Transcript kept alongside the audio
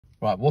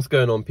Right, what's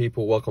going on,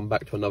 people? Welcome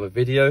back to another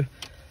video.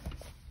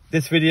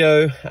 This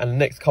video and the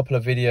next couple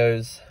of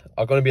videos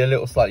are going to be a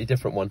little slightly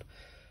different one,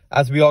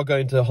 as we are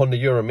going to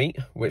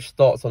Hondaeuromeet, which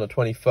starts on the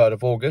 23rd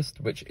of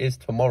August, which is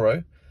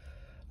tomorrow.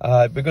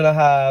 We're going to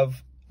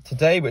have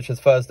today, which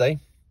is Thursday,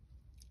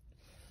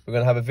 we're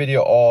going to have a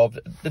video of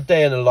the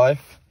day in the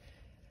life,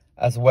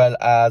 as well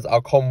as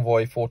our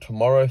convoy for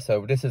tomorrow.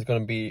 So this is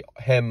going to be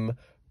hem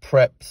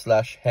prep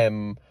 /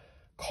 hem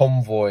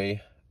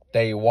convoy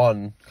day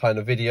one kind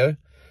of video.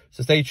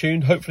 So stay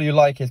tuned. Hopefully you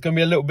like it. It's going to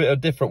be a little bit of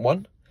a different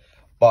one.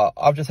 But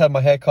I've just had my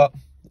haircut.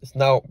 It's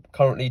now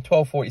currently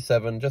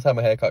 12:47. Just had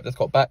my haircut. Just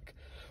got back.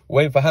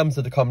 Waiting for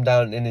Hamza to come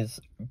down in his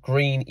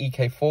green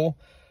EK4.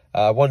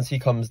 Once he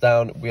comes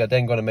down, we are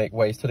then going to make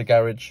ways to the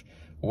garage,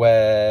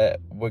 where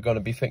we're going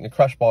to be fitting a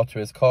crash bar to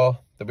his car,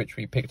 which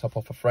we picked up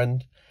off a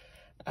friend.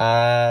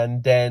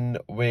 And then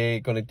we're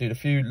going to do the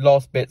few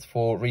last bits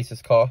for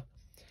Reese's car.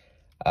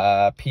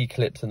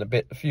 P-clips and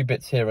a few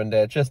bits here and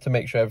there, just to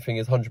make sure everything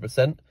is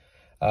 100%.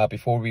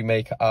 Before we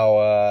make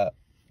our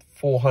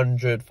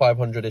 400,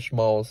 500-ish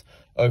miles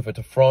over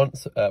to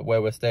France, where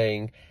we're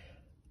staying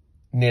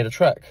near the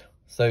track.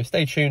 So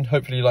stay tuned.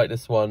 Hopefully you like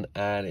this one,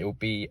 and it will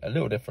be a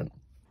little different.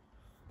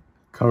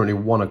 Currently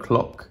 1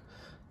 o'clock.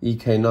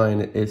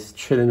 EK9 is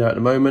chilling there at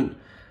the moment.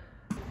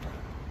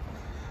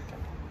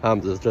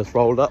 Hamza's just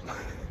rolled up.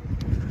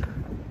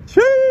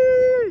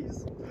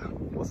 Jeez!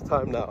 What's the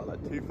time now?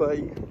 Like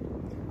 2:30?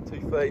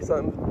 2:30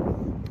 something?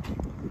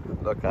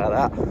 Look at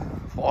that.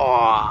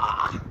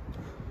 Oh,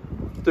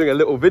 doing a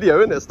little video,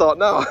 isn't it? Start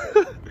now.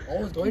 I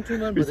was going to,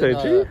 man, but then,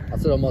 I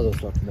said I might as well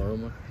start tomorrow,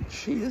 man.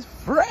 She is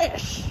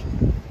fresh.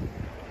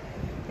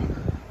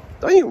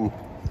 Damn.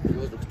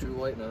 Yours looks too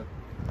white now.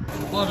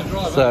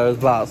 So it's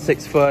about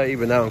 6:30.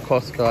 We're now in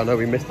Costco. I know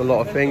we missed a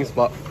lot of things,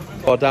 but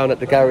while down at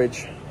the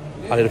garage,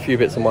 I did a few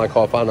bits in my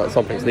car, found out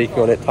something's leaking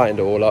on it, tightened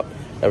it all up.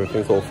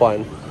 Everything's all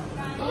fine.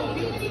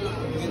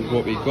 This is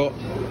what we got.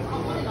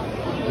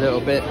 A little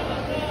bit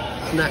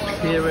snacks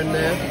here and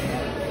there.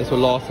 This will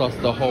last us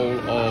the whole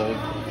of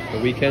the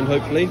weekend,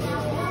 hopefully,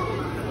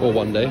 or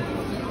one day.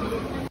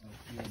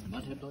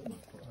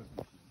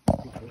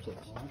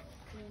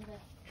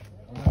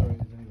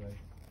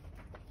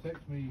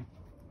 Text me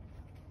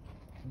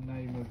the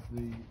name of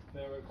the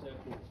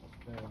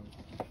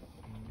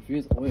If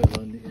there's oil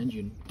on the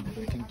engine, I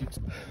don't think it's...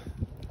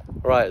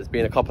 Right, it's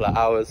been a couple of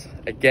hours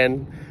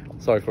again.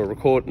 Sorry for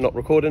not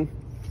recording,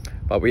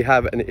 but we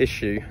have an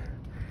issue.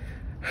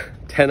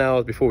 10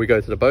 hours before we go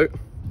to the boat.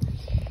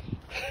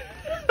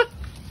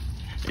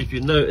 If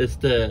you notice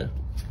there,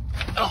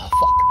 oh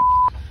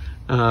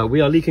fuck,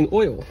 we are leaking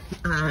oil,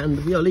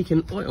 and we are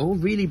leaking oil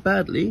really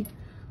badly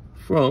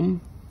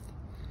from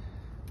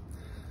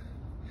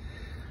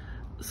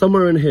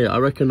somewhere in here. I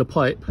reckon the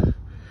pipe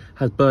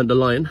has burned the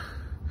line,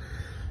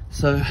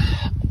 so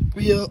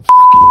we are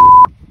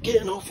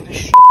getting off of this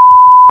shit.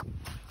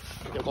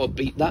 I've got to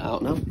beat that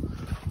out now.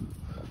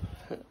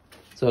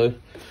 So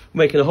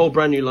making a whole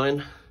brand new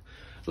line.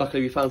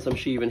 Luckily we found some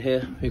sheave in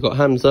here. We've got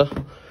Hamza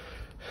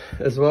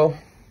as well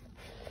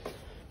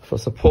for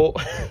support.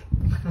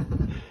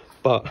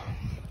 But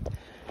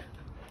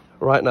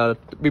right now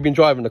we've been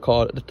driving the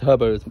car, the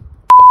turbo is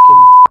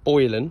fucking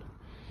boiling,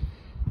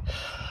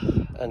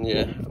 and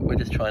yeah, we're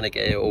just trying to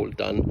get it all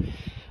done,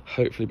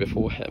 hopefully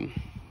before him.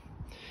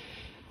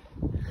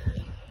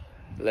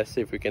 Let's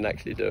see if we can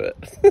actually do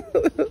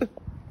it.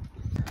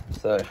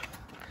 So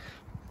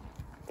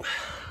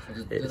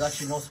there's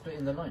actually no split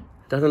in the line.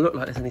 Doesn't look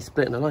like there's any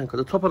split in the line, because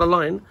the top of the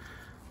line,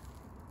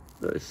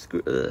 that's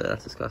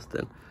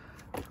disgusting.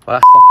 Well,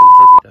 that's fucking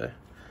heavy though.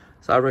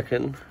 So I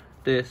reckon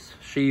this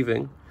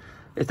sheathing,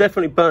 it's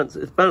definitely burnt.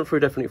 It's burnt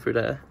through, definitely through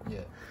there.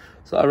 Yeah.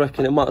 So I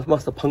reckon it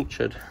must have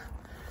punctured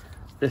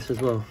this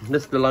as well.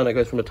 This is the line that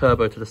goes from the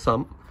turbo to the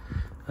sump,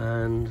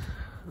 and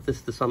this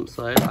is the sump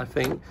side. I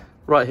think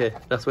right here,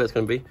 that's where it's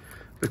going to be,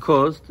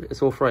 because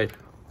it's all frayed.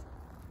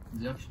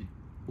 Is it actually?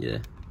 Yeah.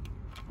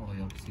 Oh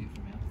yeah, I can see it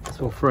from here. It's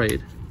all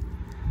frayed.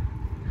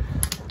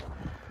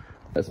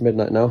 It's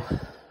midnight now.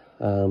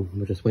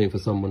 We're just waiting for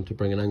someone to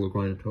bring an angle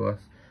grinder to us.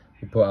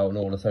 We put out on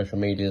all the social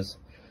medias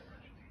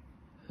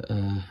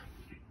to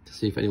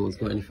see if anyone's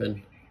got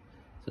anything,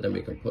 so then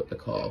we can put the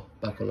car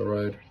back on the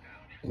road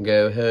and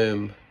go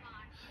home.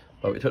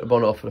 But we took the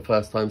bonnet off for the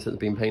first time since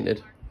it's been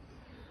painted.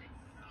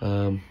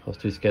 I was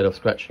too scared of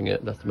scratching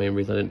it. That's the main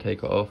reason I didn't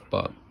take it off,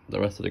 but the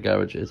rest of the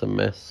garage is a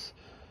mess.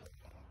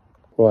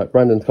 Right,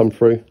 Brandon's come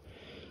through,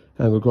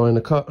 and we're grinding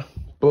the cut.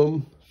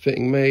 Boom,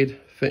 fitting made,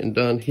 fitting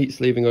done, heat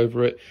sleeving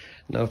over it.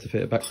 Now to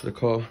fit it back to the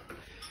car.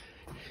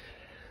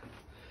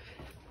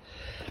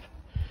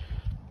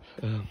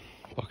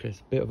 Okay, it's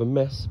a bit of a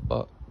mess,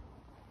 but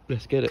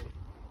let's get it.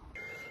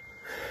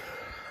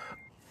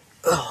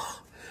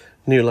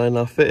 New line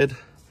now fitted.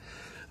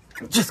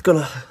 Just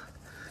gonna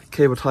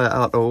cable tie it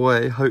out the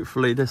way.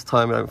 Hopefully this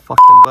time it don't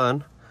fucking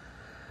burn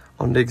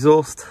on the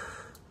exhaust.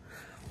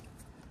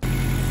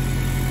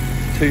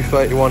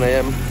 2:31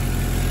 AM.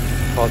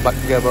 Car's back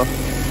together.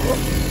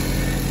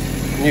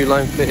 New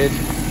line fitted.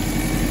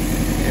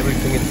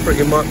 Everything is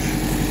pretty much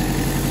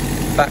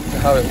back to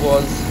how it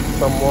was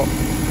somewhat.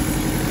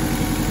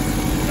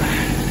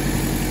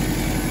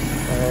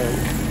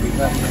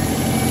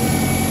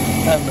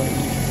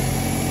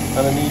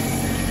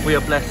 Underneath, we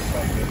are blessed.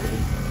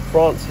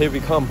 France, here we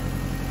come.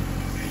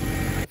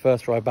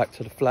 First ride back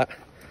to the flat.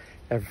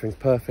 Everything's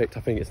perfect. I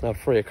think it's now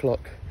 3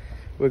 o'clock.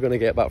 We're gonna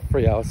get about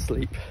 3 hours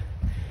sleep.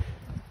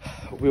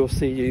 We'll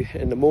see you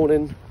in the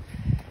morning,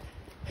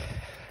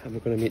 and we're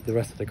gonna meet the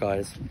rest of the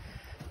guys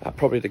at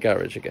probably the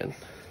garage again.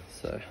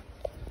 So,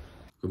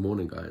 good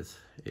morning, guys.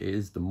 It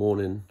is the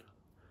morning,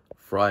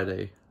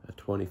 Friday, the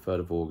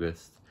 23rd of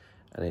August,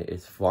 and it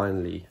is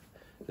finally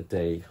the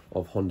day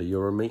of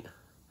Hondaeuromeet.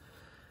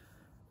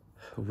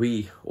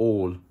 We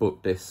all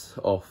booked this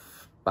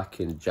off back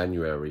in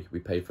January. We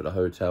paid for the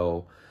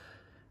hotel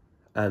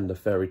and the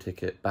ferry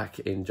ticket back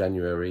in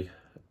January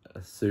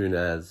as soon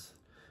as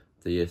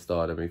the year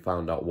started, and we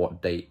found out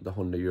what date the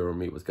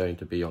Hondaeuromeet was going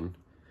to be on.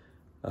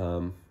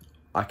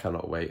 I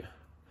cannot wait.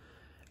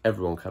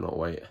 Everyone cannot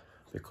wait,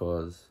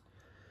 because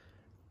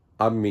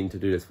I've meaning to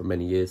do this for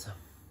many years.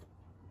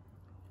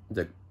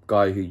 The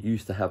guy who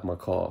used to have my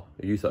car,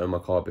 who used to own my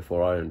car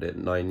before I owned it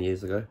 9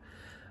 years ago,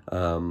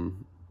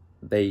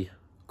 they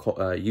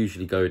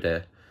usually go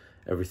there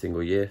every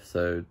single year.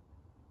 So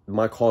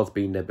my car's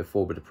been there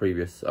before with the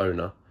previous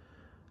owner,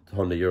 the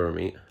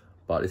Hondaeuromeet,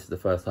 but this is the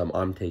first time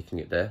I'm taking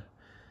it there,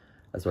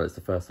 as well as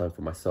the first time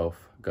for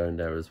myself going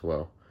there as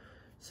well.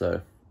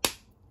 So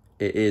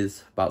it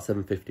is about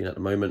 7:15 at the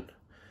moment.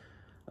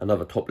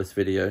 Another topless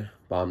video,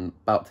 but I'm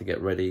about to get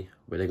ready.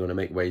 We're going to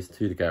make ways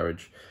to the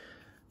garage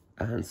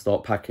and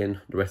start packing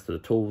the rest of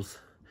the tools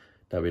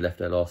that we left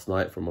there last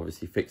night from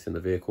obviously fixing the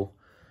vehicle.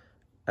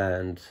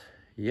 And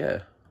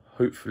yeah,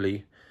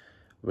 hopefully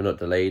we're not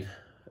delayed,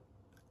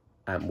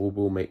 and we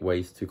will make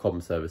ways to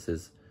common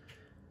services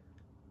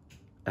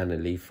and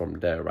then leave from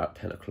there about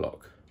 10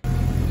 o'clock.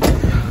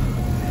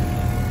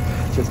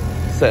 Just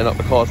setting up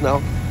the cars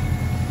now.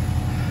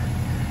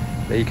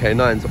 The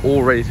EK9's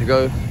all ready to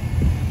go.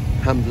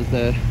 Hamza's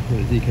there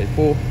with his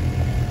EK4.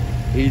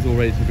 He's all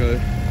ready to go.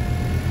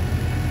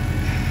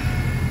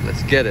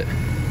 Let's get it.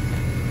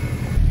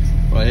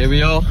 Right, here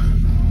we are.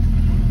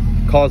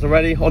 Cars are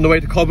ready, on the way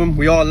to Cobham.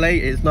 We are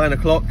late, it's 9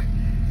 o'clock.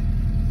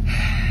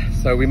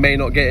 So we may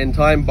not get in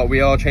time, but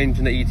we are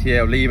changing the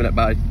ETA, leaving at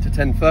about to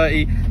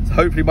 10:30. So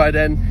hopefully by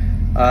then,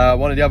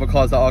 one of the other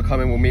cars that are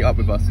coming will meet up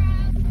with us.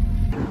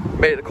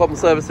 Made it to Cobham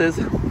services.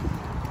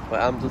 My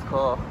Hamza's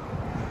car,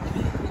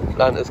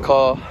 Lanta's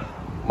car,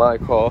 my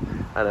car,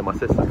 and then my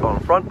sister's car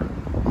in front.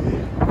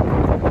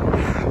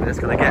 We're just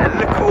gonna get a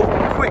little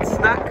quick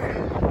snack.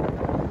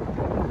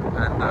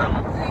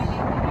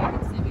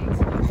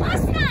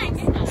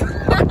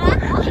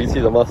 And she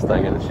sees a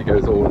Mustang and she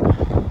goes all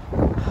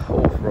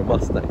for a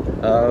Mustang.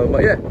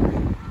 But yeah,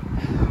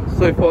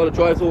 so far the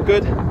drive's all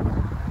good.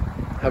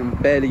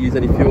 Haven't barely used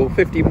any fuel.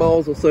 50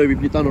 miles or so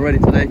we've done already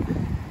today.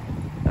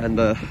 And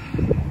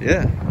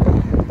yeah,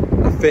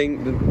 I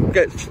think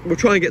we'll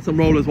try and get some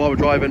rollers while we're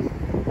driving.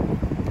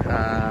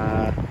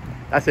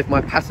 That's if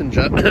my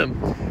passenger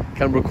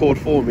can record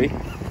for me.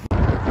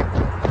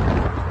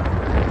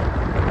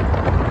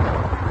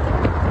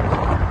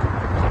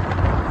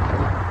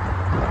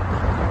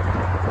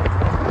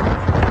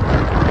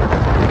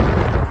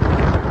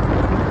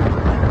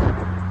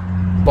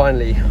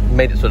 Finally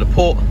made it to the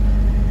port.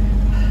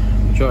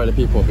 Majority of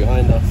the people are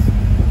behind us.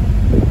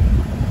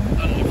 I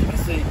don't know if you can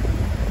see,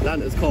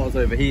 Lanta's car is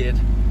overheated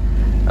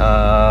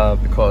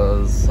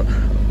because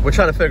we're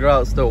trying to figure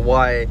out still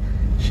why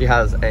she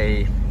has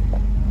a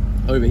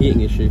overheating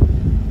issue.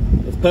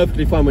 It's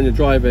perfectly fine when you're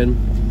driving,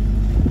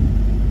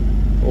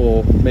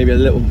 or maybe a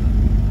little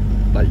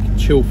like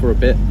chill for a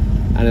bit,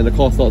 and then the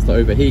car starts to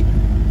overheat.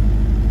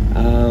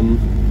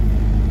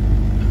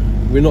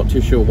 We're not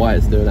too sure why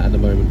it's doing that at the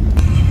moment.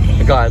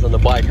 The guys on the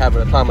bike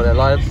having a time of their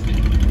lives,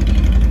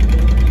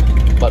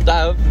 but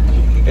Dav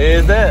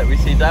is there. We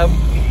see Dav.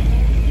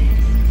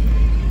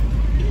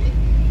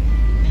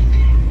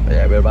 But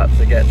yeah, we're about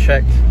to get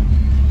checked.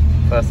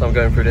 First time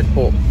going through this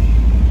port.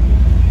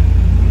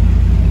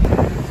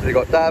 So we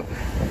got Dav,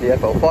 the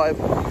FL5,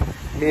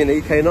 me and the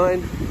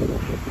EK9.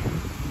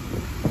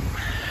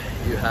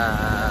 You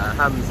have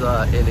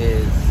Hamza in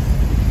his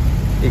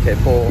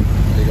EK4,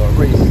 you got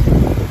Reese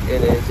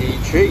in his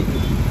EG.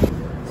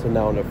 So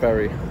now on a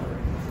ferry.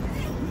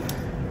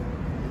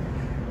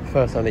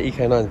 First time the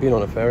EK9's been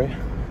on a ferry, I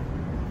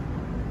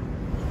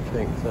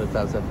think. So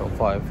Dav's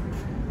FL5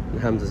 and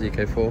Hamza's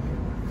EK4.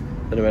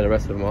 Don't know where the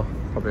rest of them are,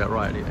 probably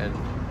right at the end.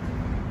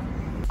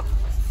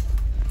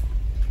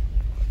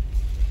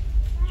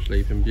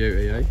 Sleeping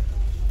Beauty, eh?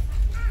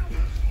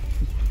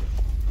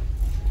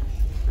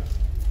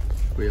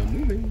 We are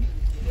moving.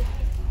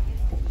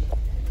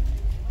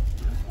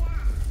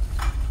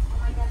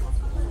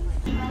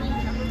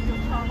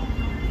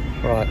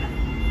 Right,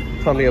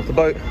 time to get off the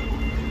boat.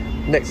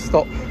 Next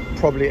stop,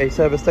 probably a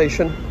service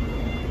station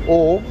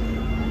or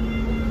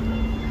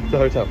the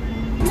hotel.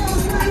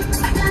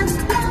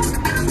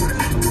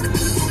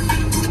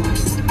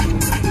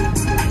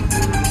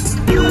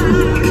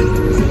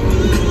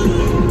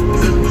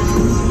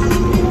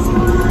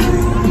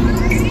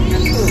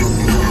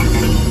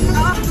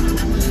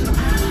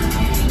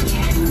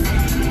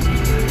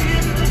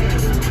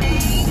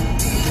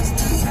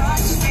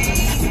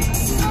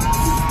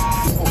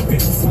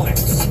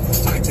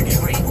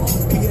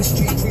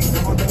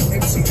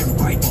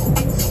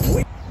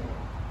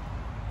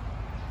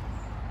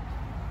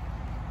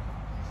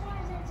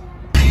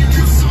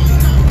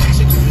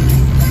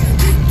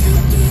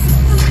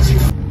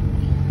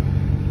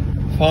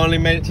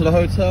 finally made it to the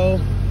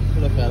hotel.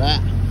 Look at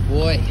that,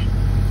 boy.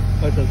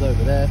 Hotel's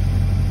over there.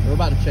 We're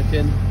about to check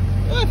in.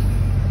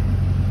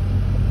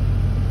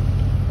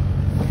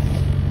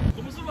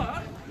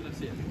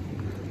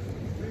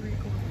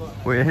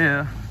 We're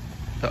here,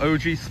 the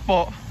OG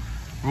spot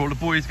where all the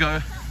boys go.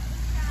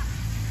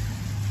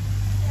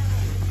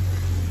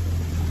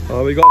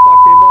 Oh, we got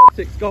fucking Mark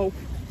 6 Golf.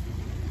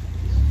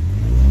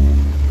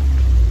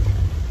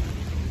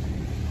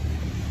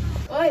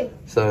 Oi.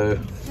 So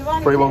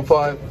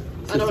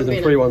 315, sisters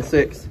in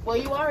 316. Well,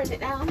 you are in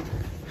it now.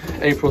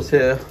 April's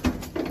here,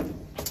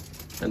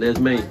 and there's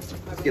me.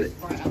 Let's get it.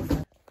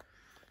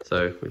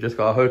 So we just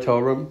got our hotel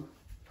room.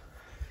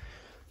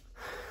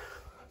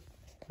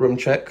 Room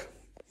check.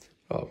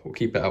 Oh, we'll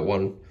keep it at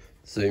 1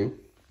 zoom.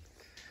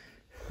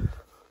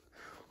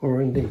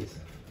 Or in these.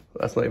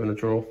 That's not even a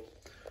drawer.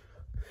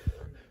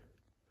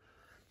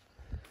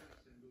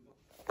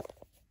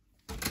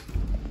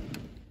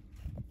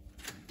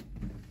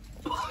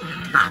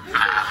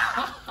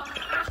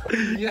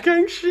 Yeah.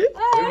 Gang shit.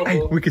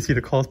 Hey, we can see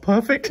the cars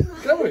perfect.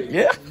 Can we?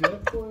 Yeah.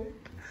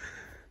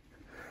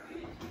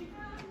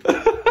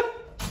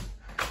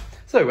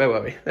 So where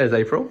were we? There's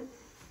April.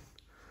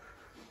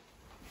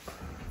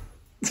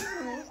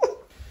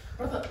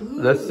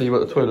 Let's see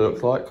what the toilet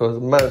looks like, because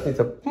man needs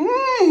a.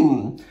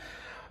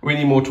 We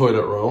need more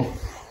toilet roll.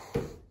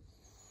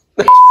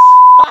 But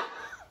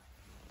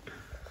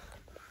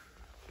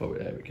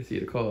yeah, we can see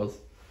the cars.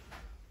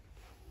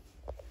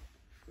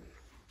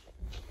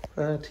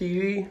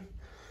 TV.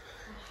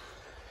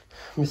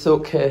 My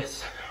silk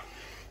case.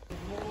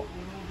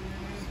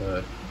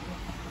 So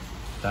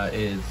that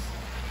is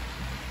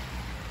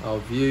our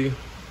view.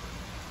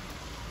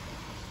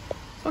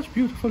 Such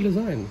beautiful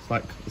design. It's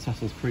like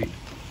Assassin's Creed.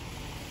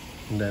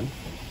 And then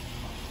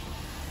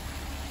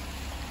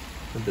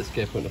I'm a bit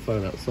scared putting the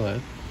phone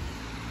outside.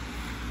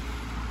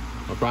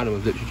 Oh, Brandon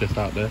was literally just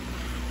out there.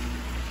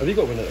 Have you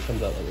got a window that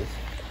comes out like this?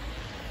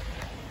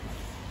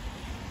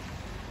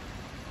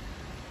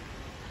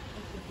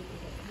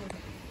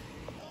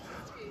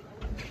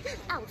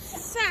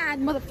 Outside,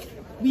 motherfucker.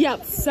 We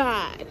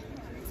outside.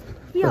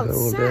 We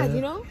outside,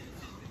 you know?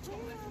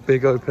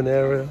 Big open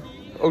area.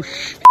 Oh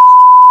shit.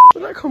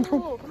 Where'd that come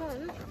from? Oh, come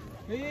on.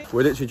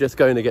 We're literally just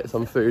going to get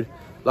some food.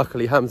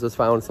 Luckily, Hamza's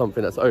found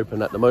something that's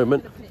open at the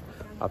moment.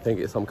 I think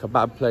it's some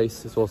kebab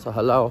place. It's also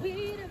halal.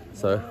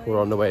 So we're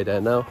on the way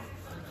there now.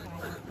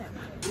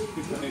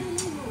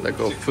 They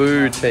got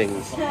food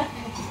things. Yeah.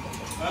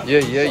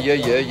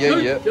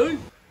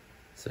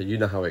 So you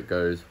know how it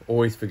goes.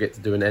 Always forget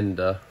to do an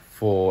ender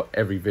for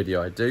every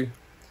video I do.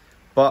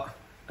 But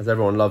as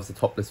everyone loves the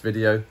topless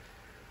video,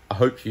 I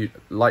hope you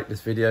like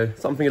this video.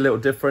 Something a little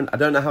different. I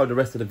don't know how the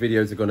rest of the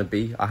videos are going to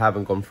be. I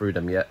haven't gone through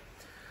them yet.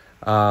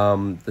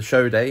 The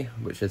show day,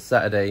 which is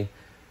Saturday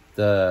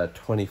the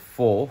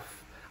 24th,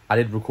 I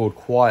did record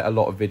quite a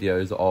lot of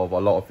videos of a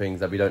lot of things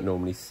that we don't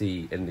normally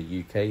see in the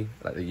UK,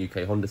 like the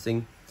UK Honda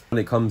scene. When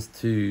it comes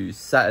to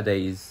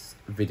Saturday's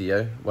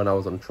video, when I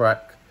was on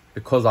track,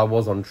 because I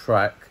was on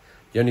track,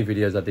 the only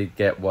videos I did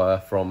get were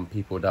from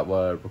people that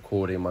were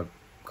recording my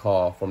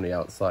car from the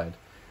outside.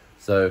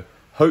 So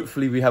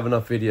hopefully we have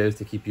enough videos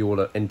to keep you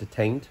all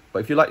entertained. But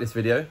if you like this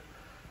video,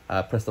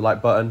 press the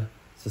like button,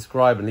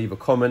 subscribe and leave a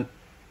comment,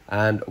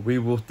 and we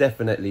will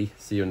definitely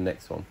see you in the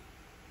next one.